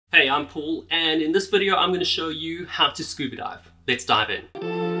Hey, I'm Paul, and in this video I'm going to show you how to scuba dive. Let's dive in.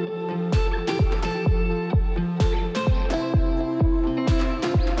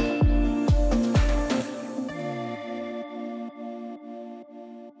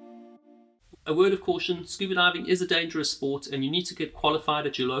 A word of caution, scuba diving is a dangerous sport and you need to get qualified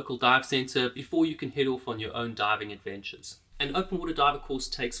at your local dive centre before you can head off on your own diving adventures. An open water diver course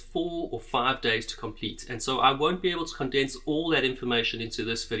takes 4 or 5 days to complete, and so I won't be able to condense all that information into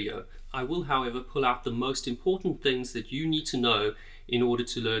this video. I will, however, pull out the most important things that you need to know in order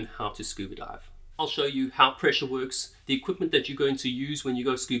to learn how to scuba dive. I'll show you how pressure works, the equipment that you're going to use when you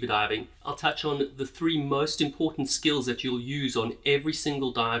go scuba diving. I'll touch on the 3 most important skills that you'll use on every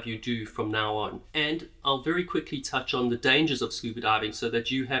single dive you do from now on. And I'll very quickly touch on the dangers of scuba diving so that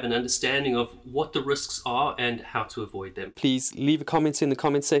you have an understanding of what the risks are and how to avoid them. Please leave a comment in the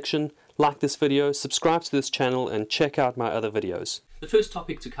comment section, like this video, subscribe to this channel, and check out my other videos. The first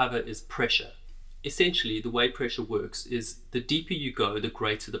topic to cover is pressure. Essentially, the way pressure works is the deeper you go, the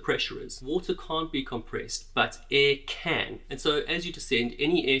greater the pressure is. Water can't be compressed, but air can. And so as you descend,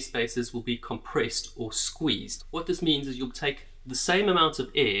 any air spaces will be compressed or squeezed. What this means is you'll take the same amount of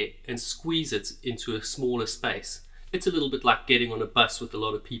air and squeeze it into a smaller space. It's a little bit like getting on a bus with a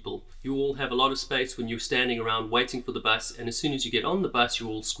lot of people. You all have a lot of space when you're standing around waiting for the bus, and as soon as you get on the bus, you're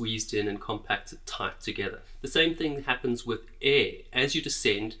all squeezed in and compacted tight together. The same thing happens with air. As you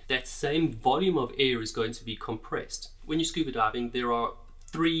descend, that same volume of air is going to be compressed. When you're scuba diving, there are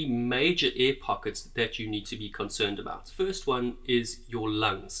 3 major air pockets that you need to be concerned about. The first one is your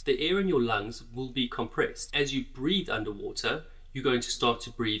lungs. The air in your lungs will be compressed. As you breathe underwater, you're going to start to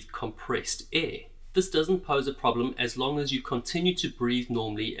breathe compressed air. This doesn't pose a problem as long as you continue to breathe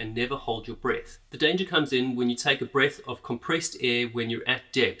normally and never hold your breath. The danger comes in when you take a breath of compressed air when you're at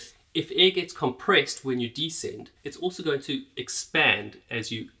depth. If air gets compressed when you descend, it's also going to expand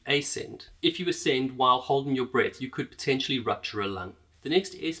as you ascend. If you ascend while holding your breath, you could potentially rupture a lung. The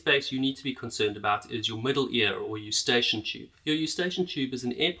next airspace you need to be concerned about is your middle ear or eustachian tube. Your eustachian tube is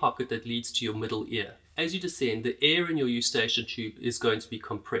an air pocket that leads to your middle ear. As you descend, the air in your eustachian tube is going to be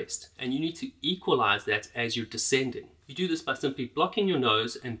compressed, and you need to equalize that as you're descending. You do this by simply blocking your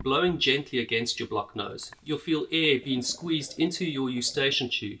nose and blowing gently against your blocked nose. You'll feel air being squeezed into your eustachian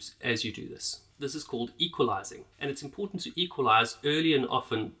tubes as you do this. This is called equalizing, and it's important to equalize early and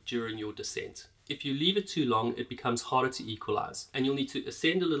often during your descent. If you leave it too long, it becomes harder to equalize, and you'll need to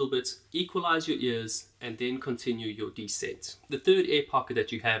ascend a little bit, equalize your ears, and then continue your descent. The third air pocket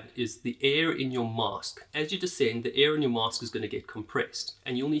that you have is the air in your mask. As you descend, the air in your mask is going to get compressed,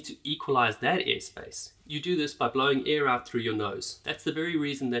 and you'll need to equalize that airspace. You do this by blowing air out through your nose. That's the very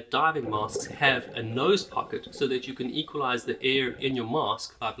reason that diving masks have a nose pocket, so that you can equalize the air in your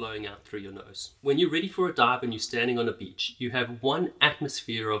mask by blowing out through your nose. When you're ready for a dive and you're standing on a beach, you have 1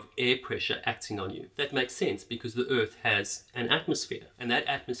 atmosphere of air pressure acting on you. That makes sense because the Earth has an atmosphere, and that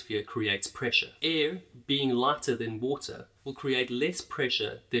atmosphere creates pressure. Air, being lighter than water, will create less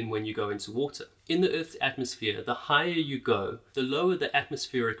pressure than when you go into water. In the Earth's atmosphere, the higher you go, the lower the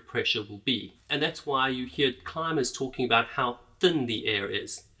atmospheric pressure will be. And that's why you hear climbers talking about how thin the air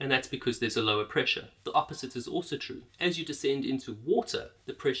is, and that's because there's a lower pressure. The opposite is also true. As you descend into water,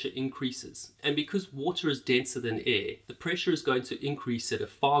 the pressure increases. And because water is denser than air, the pressure is going to increase at a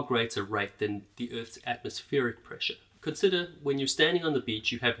far greater rate than the Earth's atmospheric pressure. Consider when you're standing on the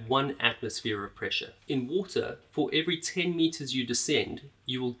beach, you have 1 atmosphere of pressure. In water, for every 10 meters you descend,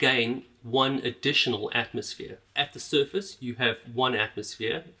 you will gain 1 additional atmosphere. At the surface, you have 1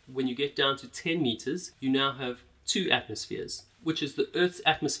 atmosphere. When you get down to 10 meters, you now have 2 atmospheres, which is the Earth's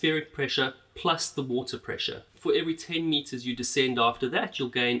atmospheric pressure plus the water pressure. For every 10 meters you descend after that, you'll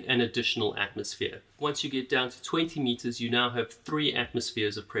gain an additional atmosphere. Once you get down to 20 meters, you now have 3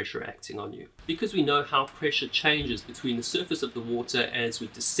 atmospheres of pressure acting on you. Because we know how pressure changes between the surface of the water as we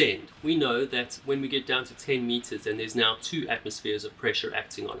descend, we know that when we get down to 10 meters and there's now 2 atmospheres of pressure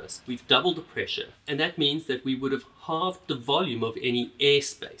acting on us, we've doubled the pressure, and that means that we would have halved the volume of any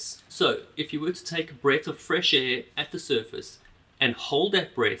airspace. So if you were to take a breath of fresh air at the surface and hold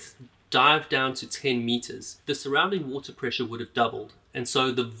that breath, dive down to 10 meters, the surrounding water pressure would have doubled, and so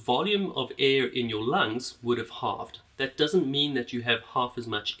the volume of air in your lungs would have halved. That doesn't mean that you have half as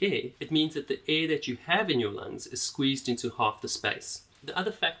much air. It means that the air that you have in your lungs is squeezed into half the space. The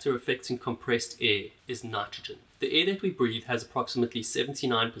other factor affecting compressed air is nitrogen. The air that we breathe has approximately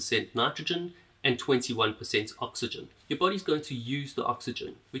 79% nitrogen and 21% oxygen. Your body's going to use the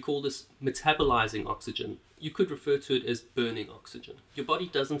oxygen. We call this metabolizing oxygen. You could refer to it as burning oxygen. Your body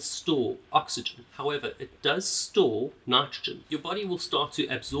doesn't store oxygen. However, it does store nitrogen. Your body will start to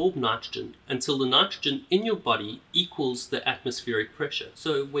absorb nitrogen until the nitrogen in your body equals the atmospheric pressure.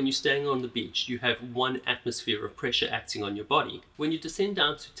 So when you're staying on the beach, you have 1 atmosphere of pressure acting on your body. When you descend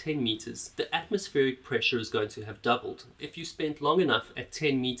down to 10 meters, the atmospheric pressure is going to have doubled. If you spent long enough at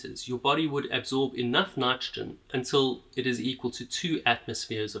 10 meters, your body would absorb enough nitrogen until it is equal to 2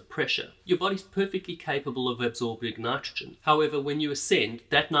 atmospheres of pressure. Your body's perfectly capable of absorbing nitrogen. However, when you ascend,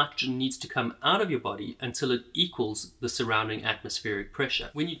 that nitrogen needs to come out of your body until it equals the surrounding atmospheric pressure.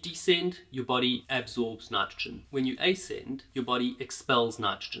 When you descend, your body absorbs nitrogen. When you ascend, your body expels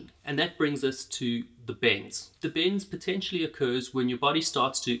nitrogen. And that brings us to the bends. The bends potentially occurs when your body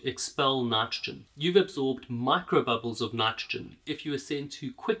starts to expel nitrogen. You've absorbed microbubbles of nitrogen. If you ascend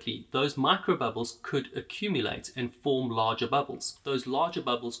too quickly, those microbubbles could accumulate and form larger bubbles. Those larger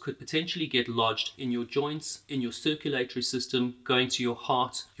bubbles could potentially get lodged in your joints, in your circulatory system, going to your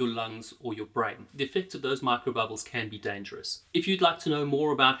heart, your lungs, or your brain. The effect of those microbubbles can be dangerous. If you'd like to know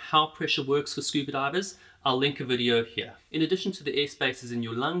more about how pressure works for scuba divers, I'll link a video here. In addition to the air spaces in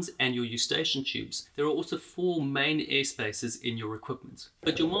your lungs and your eustachian tubes, there are also 4 main air spaces in your equipment.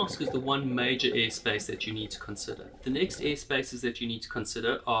 But your mask is the one major air space that you need to consider. The next air spaces that you need to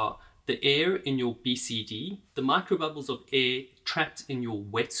consider are the air in your BCD, the microbubbles of air trapped in your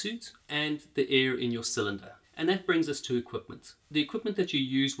wetsuit, and the air in your cylinder. And that brings us to equipment. The equipment that you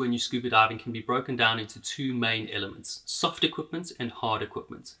use when you scuba diving can be broken down into 2 main elements: soft equipment and hard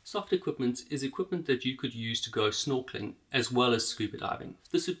equipment. Soft equipment is equipment that you could use to go snorkeling as well as scuba diving.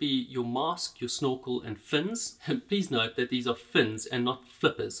 This would be your mask, your snorkel, and fins. Please note that these are fins and not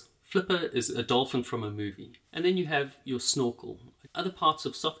flippers. Flipper is a dolphin from a movie. And then you have your snorkel. Other parts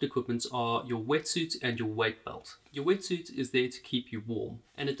of soft equipment are your wetsuit and your weight belt. Your wetsuit is there to keep you warm,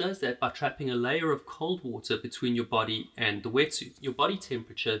 and it does that by trapping a layer of cold water between your body and the wetsuit. Your body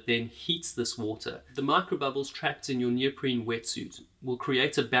temperature then heats this water. The microbubbles trapped in your neoprene wetsuit will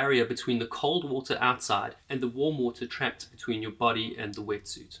create a barrier between the cold water outside and the warm water trapped between your body and the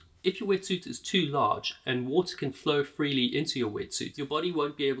wetsuit. If your wetsuit is too large and water can flow freely into your wetsuit, your body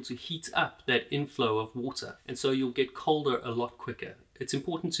won't be able to heat up that inflow of water, and so you'll get colder a lot quicker. It's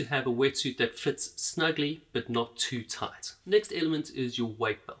important to have a wetsuit that fits snugly but not too tight. Next element is your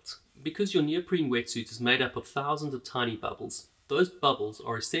weight belt. Because your neoprene wetsuit is made up of thousands of tiny bubbles, those bubbles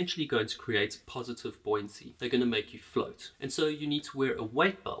are essentially going to create positive buoyancy. They're going to make you float. And so you need to wear a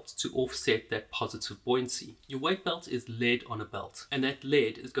weight belt to offset that positive buoyancy. Your weight belt is lead on a belt, and that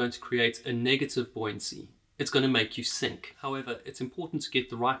lead is going to create a negative buoyancy. It's going to make you sink. However, it's important to get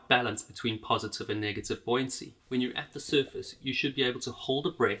the right balance between positive and negative buoyancy. When you're at the surface, you should be able to hold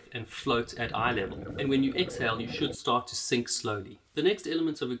a breath and float at eye level. And when you exhale, you should start to sink slowly. The next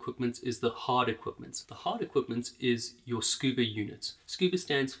element of equipment is the hard equipment. The hard equipment is your scuba unit. Scuba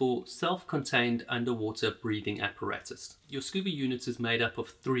stands for self-contained underwater breathing apparatus. Your scuba unit is made up of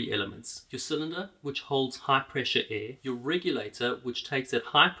 3 elements. Your cylinder, which holds high pressure air. Your regulator, which takes that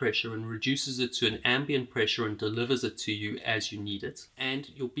high pressure and reduces it to an ambient pressure and delivers it to you as you need it. And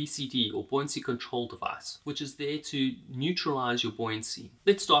your BCD, or buoyancy control device, which is there to neutralize your buoyancy.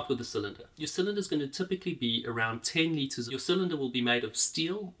 Let's start with the cylinder. Your cylinder is going to typically be around 10 liters. Your cylinder will be made of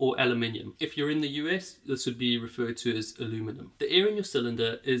steel or aluminium. If you're in the US, this would be referred to as aluminum. The air in your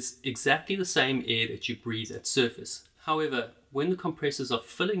cylinder is exactly the same air that you breathe at surface. However, when the compressors are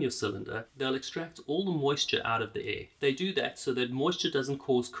filling your cylinder, they'll extract all the moisture out of the air. They do that so that moisture doesn't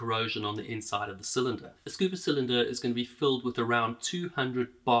cause corrosion on the inside of the cylinder. A scuba cylinder is going to be filled with around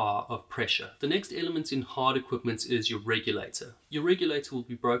 200 bar of pressure. The next element in hard equipment is your regulator. Your regulator will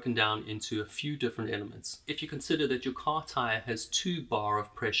be broken down into a few different elements. If you consider that your car tire has 2 bar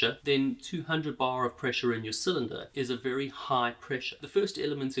of pressure, then 200 bar of pressure in your cylinder is a very high pressure. The first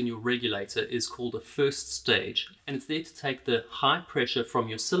element in your regulator is called a first stage, and it's there to take the high pressure from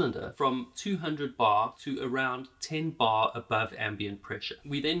your cylinder from 200 bar to around 10 bar above ambient pressure.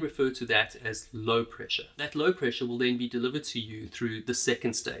 We then refer to that as low pressure. That low pressure will then be delivered to you through the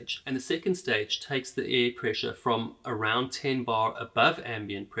second stage, and the second stage takes the air pressure from around 10 bar above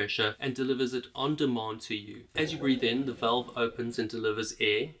ambient pressure and delivers it on demand to you. As you breathe in, the valve opens and delivers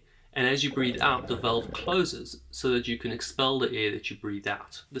air, and as you breathe out, the valve closes so that you can expel the air that you breathe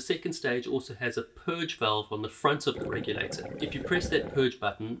out. The second stage also has a purge valve on the front of the regulator. If you press that purge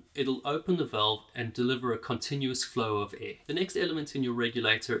button, it'll open the valve and deliver a continuous flow of air. The next element in your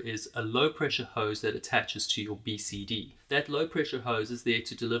regulator is a low pressure hose that attaches to your BCD. That low pressure hose is there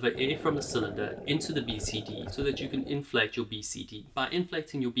to deliver air from the cylinder into the BCD so that you can inflate your BCD. By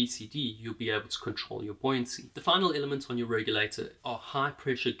inflating your BCD, you'll be able to control your buoyancy. The final element on your regulator are high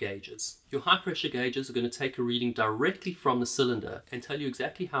pressure gauges. Your high pressure gauges are going to take a reading directly from the cylinder and tell you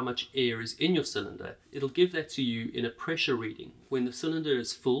exactly how much air is in your cylinder. It'll give that to you in a pressure reading. When the cylinder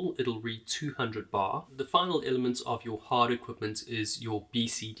is full, it'll read 200 bar. The final element of your hard equipment is your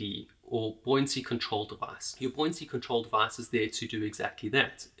BCD, or buoyancy control device. Your buoyancy control device is there to do exactly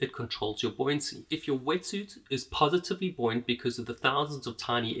that. It controls your buoyancy. If your wetsuit is positively buoyant because of the thousands of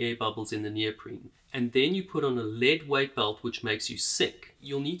tiny air bubbles in the neoprene, and then you put on a lead weight belt which makes you sink,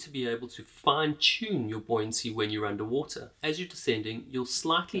 you'll need to be able to fine-tune your buoyancy when you're underwater. As you're descending, you'll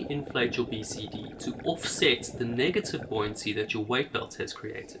slightly inflate your BCD to offset the negative buoyancy that your weight belt has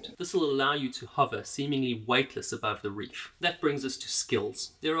created. This will allow you to hover seemingly weightless above the reef. That brings us to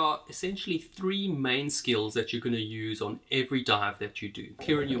skills. There are essentially three main skills that you're going to use on every dive that you do: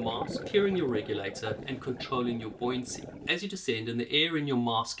 clearing your mask, clearing your regulator, and controlling your buoyancy. As you descend and the air in your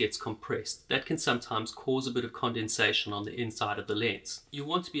mask gets compressed, that can sometimes cause a bit of condensation on the inside of the lens. You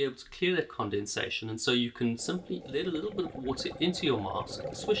want to be able to clear that condensation, and so you can simply let a little bit of water into your mask,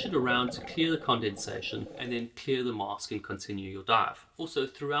 swish it around to clear the condensation, and then clear the mask and continue your dive. Also,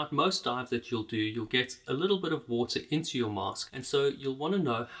 throughout most dives that you'll do, you'll get a little bit of water into your mask, and so you'll want to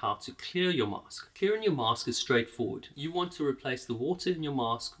know how to clear your mask. Clearing your mask is straightforward. You want to replace the water in your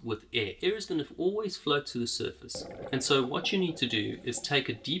mask with air. Air is going to always float to the surface, and so what you need to do is take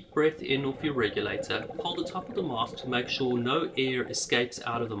a deep breath in off your regulator, hold the top of the mask to make sure no air escapes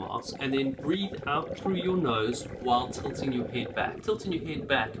out of the mask, and then breathe out through your nose while tilting your head back. Tilting your head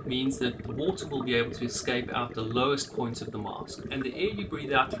back means that the water will be able to escape out the lowest point of the mask, and the air you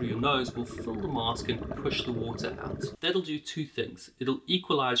breathe out through your nose will fill the mask and push the water out. That'll do two things. It'll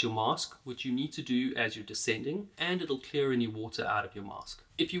equalize your mask, which you need to do as you're descending, and it'll clear any water out of your mask.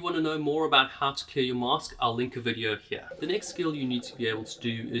 If you want to know more about how to clear your mask, I'll link a video here. The next skill you need to be able to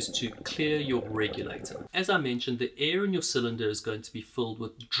do is to clear your regulator. As I mentioned, the air in your cylinder is going to be filled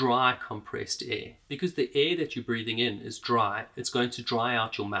with dry compressed air. Because the air that you're breathing in is dry, it's going to dry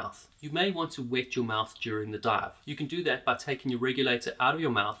out your mouth. You may want to wet your mouth during the dive. You can do that by taking your regulator out of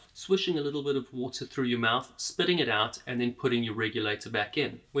your mouth, swishing a little bit of water through your mouth, spitting it out, and then putting your regulator back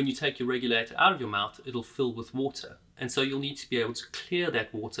in. When you take your regulator out of your mouth, it'll fill with water, and so you'll need to be able to clear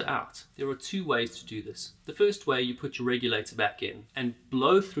that water out. There are two ways to do this. The first way, you put your regulator back in and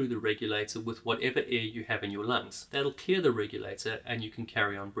blow through the regulator with whatever air you have in your lungs. That'll clear the regulator and you can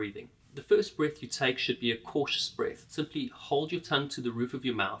carry on breathing. The first breath you take should be a cautious breath. Simply hold your tongue to the roof of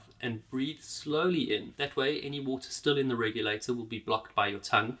your mouth and breathe slowly in. That way, any water still in the regulator will be blocked by your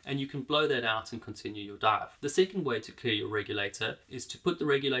tongue, and you can blow that out and continue your dive. The second way to clear your regulator is to put the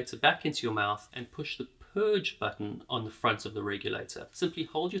regulator back into your mouth and push the purge button on the front of the regulator. Simply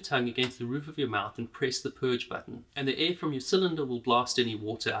hold your tongue against the roof of your mouth and press the purge button, and the air from your cylinder will blast any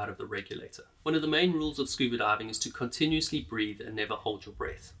water out of the regulator. One of the main rules of scuba diving is to continuously breathe and never hold your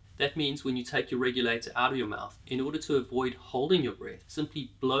breath. That means when you take your regulator out of your mouth, in order to avoid holding your breath, simply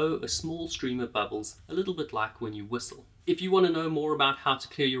blow a small stream of bubbles, a little bit like when you whistle. If you want to know more about how to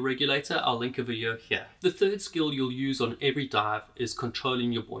clear your regulator, I'll link a video here. The third skill you'll use on every dive is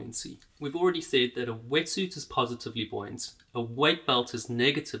controlling your buoyancy. We've already said that a wetsuit is positively buoyant, a weight belt is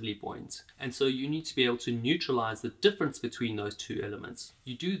negatively buoyant, and so you need to be able to neutralize the difference between those two elements.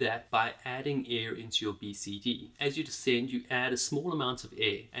 You do that by adding air into your BCD. As you descend, you add a small amount of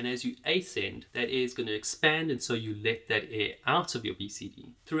air, and as you ascend, that air is going to expand, and so you let that air out of your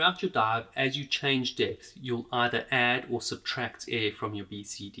BCD. Throughout your dive, as you change depth, you'll either add or subtract air from your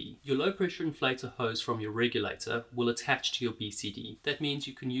BCD. Your low pressure inflator hose from your regulator will attach to your BCD. That means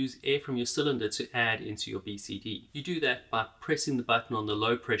you can use air from your cylinder to add into your BCD. You do that by pressing the button on the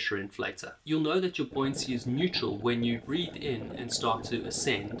low pressure inflator. You'll know that your buoyancy is neutral when you breathe in and start to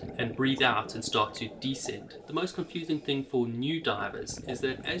ascend, and breathe out and start to descend. The most confusing thing for new divers is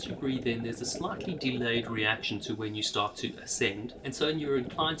that as you breathe in, there's a slightly delayed reaction to when you start to ascend, and so you're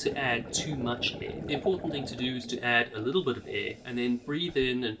inclined to add too much air. The important thing to do is to add a little bit of air and then breathe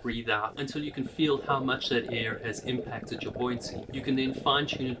in and breathe out until you can feel how much that air has impacted your buoyancy. You can then fine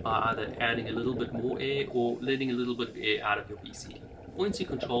tune it by either adding a little bit more air or letting a little bit of air out of your BCD. Buoyancy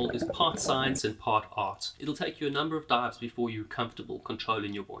control is part science and part art. It'll take you a number of dives before you're comfortable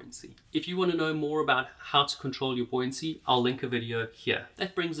controlling your buoyancy. If you want to know more about how to control your buoyancy, I'll link a video here.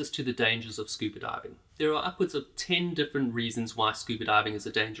 That brings us to the dangers of scuba diving. There are upwards of 10 different reasons why scuba diving is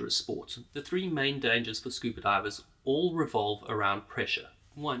a dangerous sport. The 3 main dangers for scuba divers all revolve around pressure.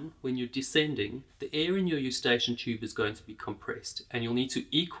 1. When you're descending, the air in your eustachian tube is going to be compressed, and you'll need to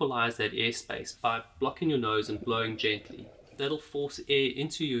equalize that airspace by blocking your nose and blowing gently. That'll force air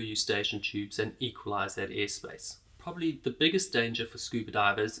into your eustachian tubes and equalize that airspace. Probably the biggest danger for scuba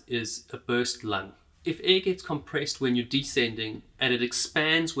divers is a burst lung. If air gets compressed when you're descending and it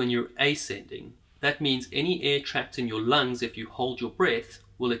expands when you're ascending, that means any air trapped in your lungs if you hold your breath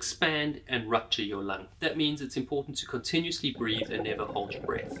will expand and rupture your lung. That means it's important to continuously breathe and never hold your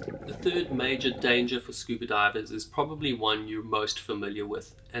breath. The third major danger for scuba divers is probably one you're most familiar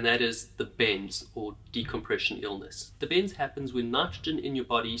with, and that is the bends or decompression illness. The bends happens when nitrogen in your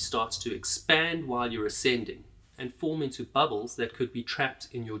body starts to expand while you're ascending and form into bubbles that could be trapped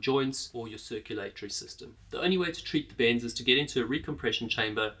in your joints or your circulatory system. The only way to treat the bends is to get into a recompression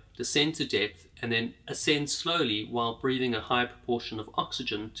chamber, descend to depth, and then ascend slowly while breathing a high proportion of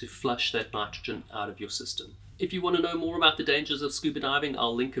oxygen to flush that nitrogen out of your system. If you want to know more about the dangers of scuba diving,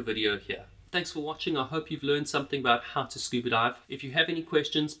 I'll link a video here. Thanks for watching. I hope you've learned something about how to scuba dive. If you have any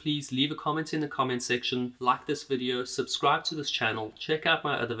questions, please leave a comment in the comment section, like this video, subscribe to this channel, check out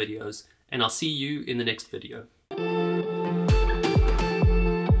my other videos, and I'll see you in the next video.